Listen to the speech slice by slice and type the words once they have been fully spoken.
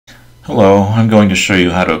Hello, I'm going to show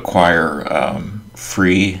you how to acquire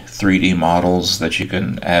free 3D models that you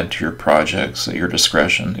can add to your projects at your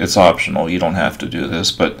discretion. It's optional, you don't have to do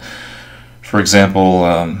this, but for example,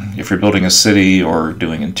 if you're building a city or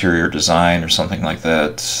doing interior design or something like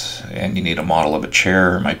that, and you need a model of a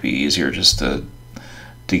chair, it might be easier just to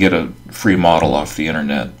get a free model off the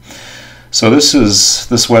internet. So this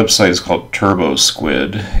website is called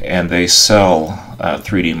Turbosquid, and they sell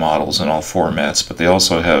 3D models in all formats, but they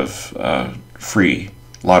also have a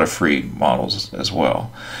lot of free models as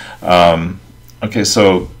well. Okay,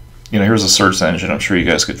 so here's a search engine. I'm sure you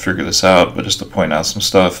guys could figure this out, but just to point out some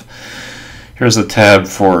stuff, here's the tab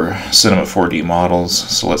for Cinema 4D models.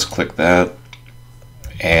 So let's click that,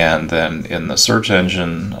 and then in the search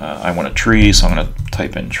engine, I want a tree, so I'm going to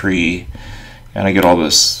type in tree, and I get all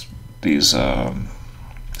these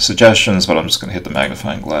suggestions, but I'm just going to hit the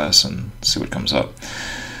magnifying glass and see what comes up.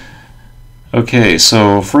 Okay,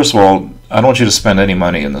 so first of all, I don't want you to spend any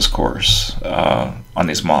money in this course on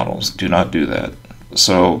these models. Do not do that.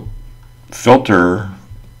 So filter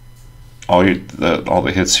all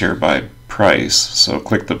the hits here by price. So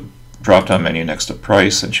click the drop-down menu next to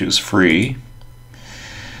price and choose free.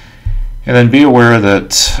 And then be aware that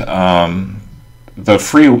the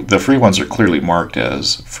free ones are clearly marked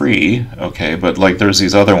as free, okay, but like there's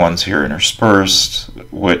these other ones here interspersed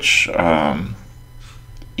which are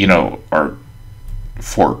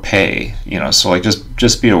for pay, so like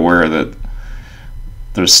just be aware that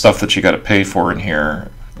there's stuff that you got to pay for in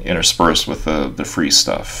here interspersed with the free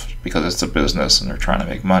stuff because it's a business and they're trying to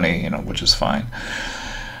make money, which is fine.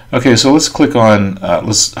 Okay, so let's click on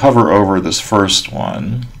let's hover over this first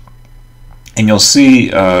one, and you'll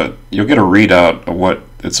see you'll get a readout of what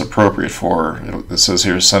it's appropriate for. It says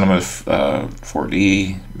here Cinema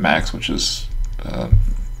 4D Max, which is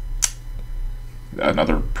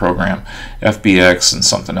another program, FBX, and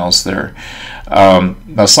something else there.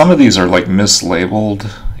 Now some of these are like mislabeled,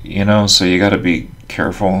 so you got to be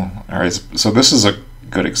careful. All right, so this is a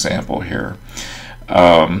good example here.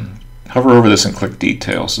 Hover over this and click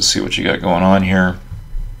details to see what you got going on here.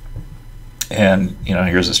 And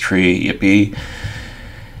here's this tree, yippee.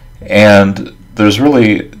 And there's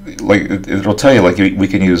really, like, it'll tell you, like, we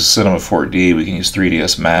can use Cinema 4D, we can use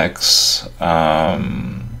 3ds Max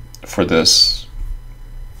for this.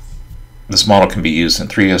 This model can be used in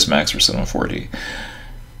 3ds Max or Cinema 4D.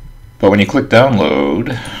 But when you click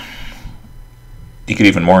download, you get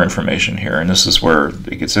even more information here, and this is where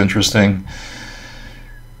it gets interesting.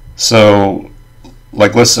 So,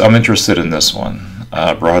 like, I'm interested in this one.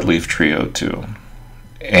 Broadleaf Trio 2,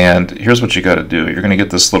 and here's what you got to do. You're going to get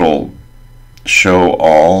this little show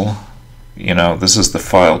all, this is the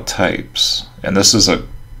file types, and this is a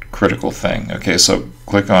critical thing. Okay, so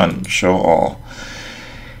click on show all,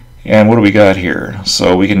 and what do we got here?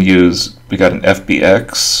 So we got an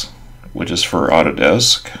FBX, which is for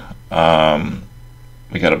Autodesk.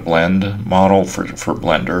 We got a blend model for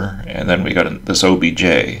Blender, and then we got this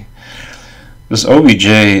OBJ. This OBJ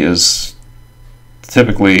is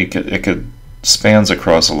typically it spans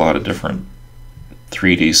across a lot of different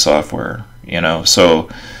 3D software, so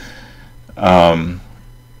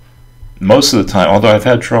most of the time, although I've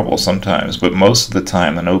had trouble sometimes, but most of the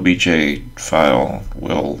time an OBJ file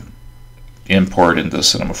will import into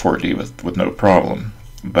Cinema 4D with no problem.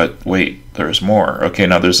 But wait, there's more. Okay,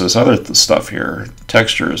 now there's this other stuff here,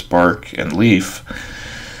 textures, bark, and leaf.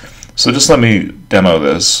 So just let me demo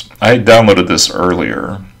this. I downloaded this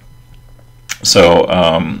earlier. So,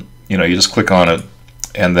 you just click on it,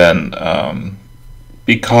 and then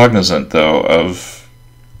be cognizant, though, of,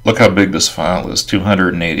 look how big this file is,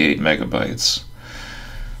 288 megabytes.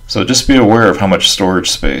 So just be aware of how much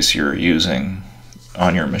storage space you're using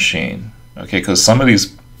on your machine, okay, because some of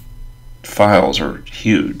these files are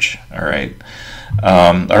huge, all right.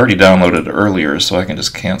 I already downloaded it earlier, so I can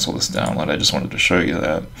just cancel this download. I just wanted to show you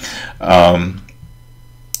that. And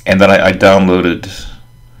then I downloaded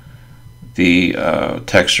the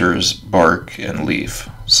textures, bark, and leaf.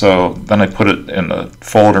 So then I put it in a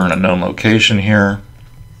folder in a known location here.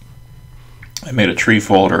 I made a tree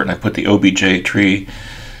folder, and I put the OBJ tree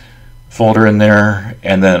folder in there,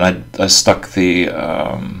 and then I stuck the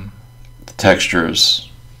textures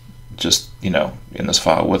just in this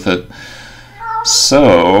file with it.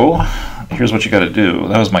 So here's what you got to do.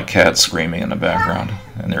 That was my cat screaming in the background,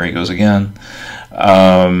 and there he goes again.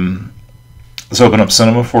 Let's open up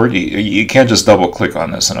Cinema 4D. You can't just double click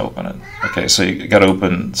on this and open it. Okay, so you got to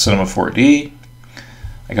open Cinema 4D.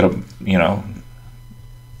 I got to,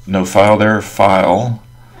 no file there, file,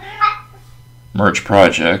 merge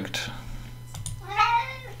project.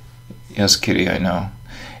 Yes, kitty, I know.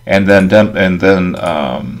 And then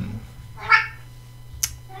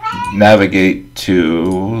navigate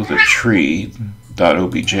to the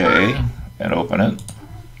tree.obj and open it,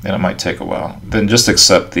 and it might take a while. Then just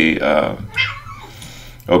accept the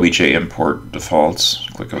obj import defaults.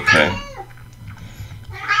 Click OK.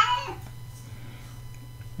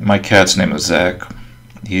 My cat's name is Zach.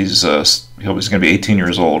 He's going to be 18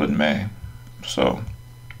 years old in May, so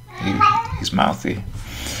he's mouthy.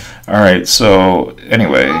 All right. So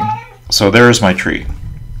anyway, so there's my tree,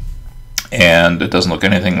 and it doesn't look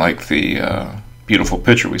anything like the beautiful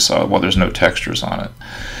picture we saw. Well, there's no textures on it.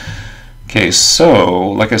 Okay, so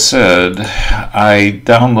like I said, I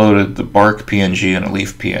downloaded the bark PNG and a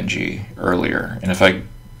leaf PNG earlier, and if I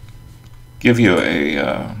give you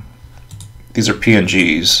a these are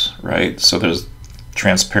PNGs, right? So there's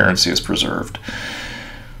transparency is preserved.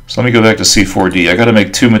 So let me go back to C4D. I got to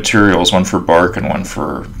make two materials, one for bark and one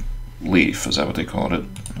for leaf. Is that what they called it?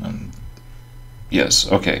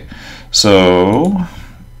 Yes. Okay. So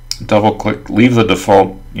double click, leave the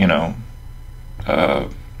default,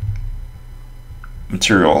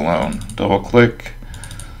 material alone. Double click.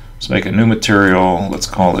 Let's make a new material. Let's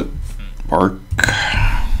call it bark.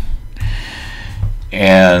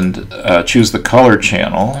 And choose the color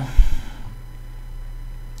channel,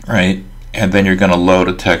 right? And then you're going to load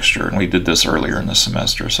a texture, and we did this earlier in the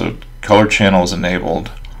semester. So color channel is enabled.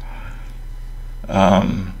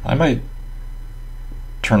 I might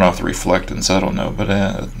turn off the reflectance, I don't know, but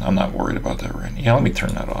I'm not worried about that right now. Yeah, let me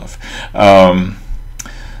turn that off.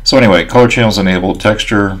 So anyway, color channel is enabled,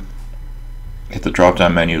 texture, hit the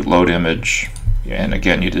drop-down menu, load image, and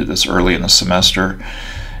again, you did this early in the semester.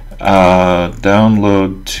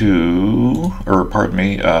 Download to, or pardon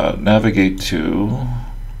me, navigate to,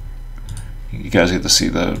 you guys get to see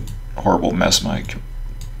the horrible mess my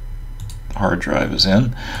hard drive is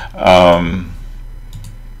in,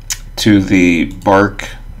 to the bark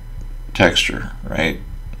texture, right?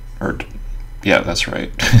 Or, yeah, that's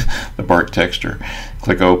right, the bark texture.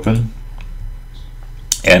 Click open,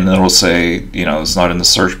 and it'll say, it's not in the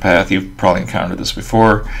search path. You've probably encountered this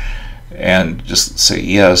before. And just say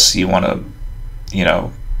yes, you want to,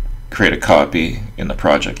 create a copy in the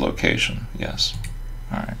project location. Yes.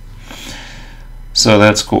 All right. So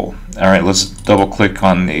that's cool. All right, let's double click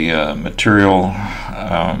on the material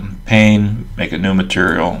pane, make a new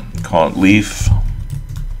material, call it leaf.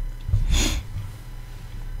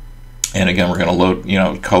 And again, we're going to load,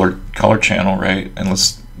 color channel, right? And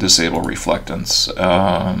let's disable reflectance.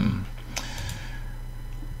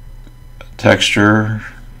 Texture.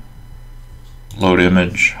 Load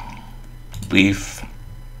image, leaf,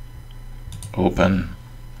 open,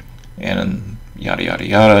 and yada yada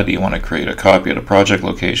yada. Do you want to create a copy at a project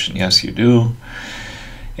location? Yes, you do.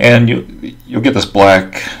 And you'll get this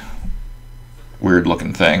black, weird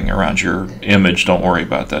looking thing around your image. Don't worry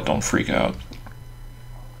about that. Don't freak out.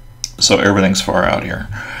 So everything's far out here.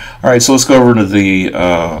 All right, so let's go over to the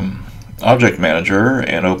object manager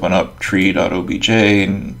and open up tree.obj.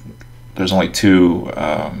 And there's only two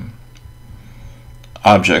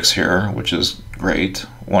objects here, which is great.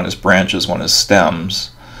 One is branches, one is stems.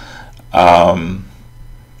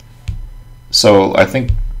 So I think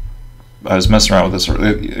I was messing around with this.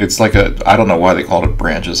 It's like I don't know why they called it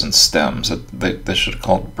branches and stems. They should have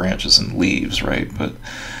called it branches and leaves, right? But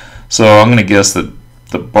so I'm going to guess that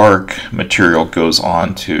the bark material goes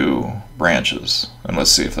on to branches, and let's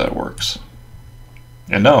see if that works.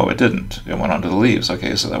 And no, it didn't. It went onto the leaves.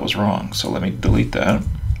 Okay, so that was wrong. So let me delete that.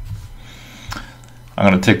 I'm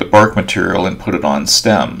going to take the bark material and put it on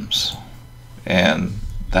stems, and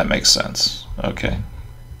that makes sense. Okay.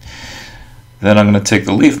 Then I'm going to take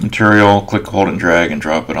the leaf material, click, hold, and drag, and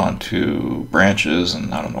drop it onto branches,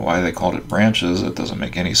 and I don't know why they called it branches. It doesn't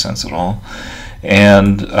make any sense at all.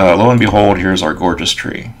 And lo and behold, here's our gorgeous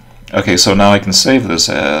tree. Okay, so now I can save this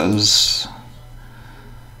as,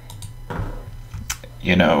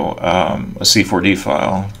 a C4D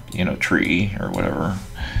file, tree or whatever.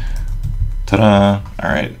 Ta-da!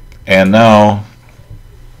 All right, and now,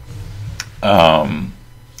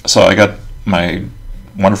 so I got my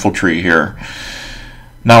wonderful tree here.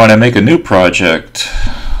 Now, when I make a new project,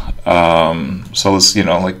 so let's,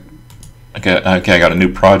 okay, I got a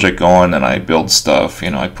new project going, and I build stuff.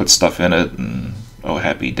 I put stuff in it, and oh,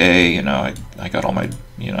 happy day. I got all my,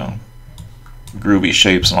 groovy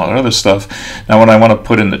shapes and all that other stuff. Now, when I want to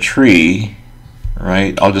put in the tree,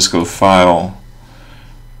 right, I'll just go File,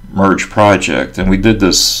 Merge Project, and we did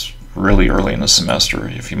this really early in the semester,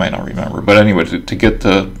 if you might not remember. But anyway, to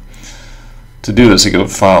do this, you go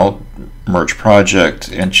File, Merge Project,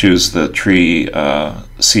 and choose the tree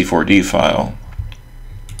C4D file.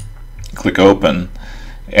 Click Open,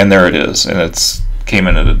 and there it is. And it's came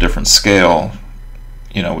in at a different scale.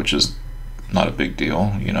 which is not a big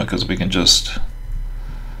deal, because we can just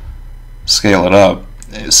scale it up.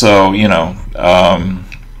 So,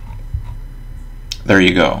 there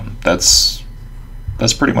you go. That's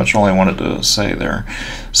pretty much all I wanted to say there.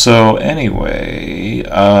 So anyway,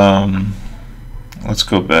 let's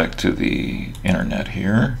go back to the internet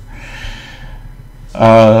here.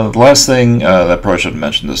 The last thing that I probably should have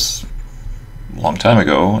mentioned this a long time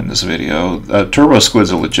ago in this video.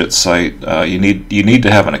 Turbosquid's a legit site. You need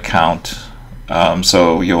to have an account,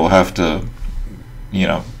 so you'll have to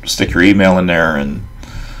stick your email in there and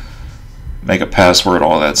make a password,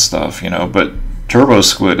 all that stuff. But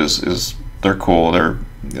Turbosquid is they're cool.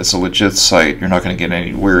 It's a legit site. You're not going to get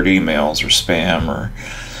any weird emails or spam or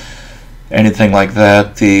anything like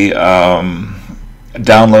that. The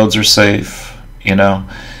downloads are safe.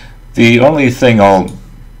 The only thing I'll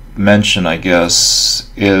mention, I guess,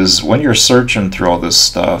 is when you're searching through all this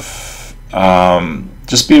stuff,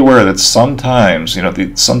 just be aware that sometimes,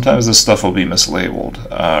 sometimes this stuff will be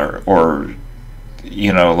mislabeled, or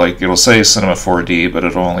like it'll say Cinema 4D, but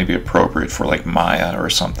it'll only be appropriate for like Maya or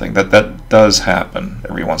something. That does happen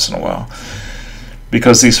every once in a while,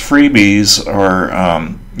 because these freebies are,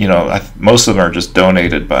 most of them are just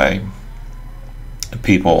donated by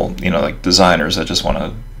people, like designers that just want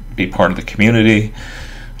to be part of the community.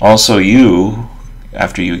 Also,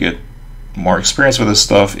 after you get more experience with this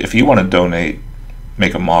stuff, if you want to donate,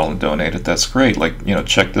 make a model and donate it, that's great. Like,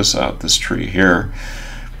 check this out, this tree here.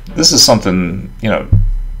 This is something,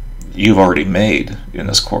 you've already made in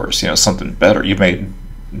this course, something better. You've made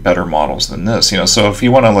better models than this, so if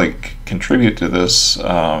you want to like contribute to this,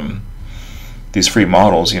 these free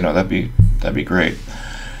models, that'd be great.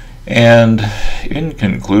 And in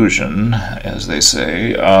conclusion, as they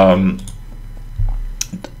say,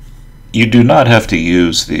 you do not have to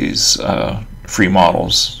use these free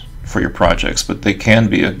models for your projects, but they can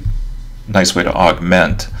be a nice way to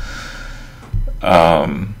augment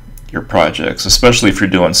your projects, especially if you're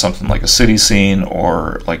doing something like a city scene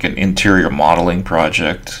or like an interior modeling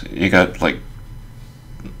project. You got like,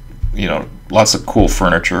 lots of cool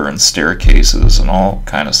furniture and staircases and all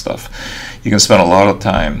kind of stuff. You can spend a lot of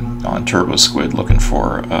time on Turbosquid looking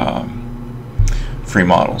for free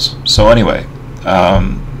models. So anyway,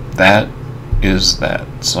 that is that.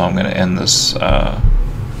 So I'm going to end this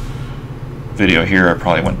video here. I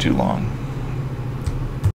probably went too long.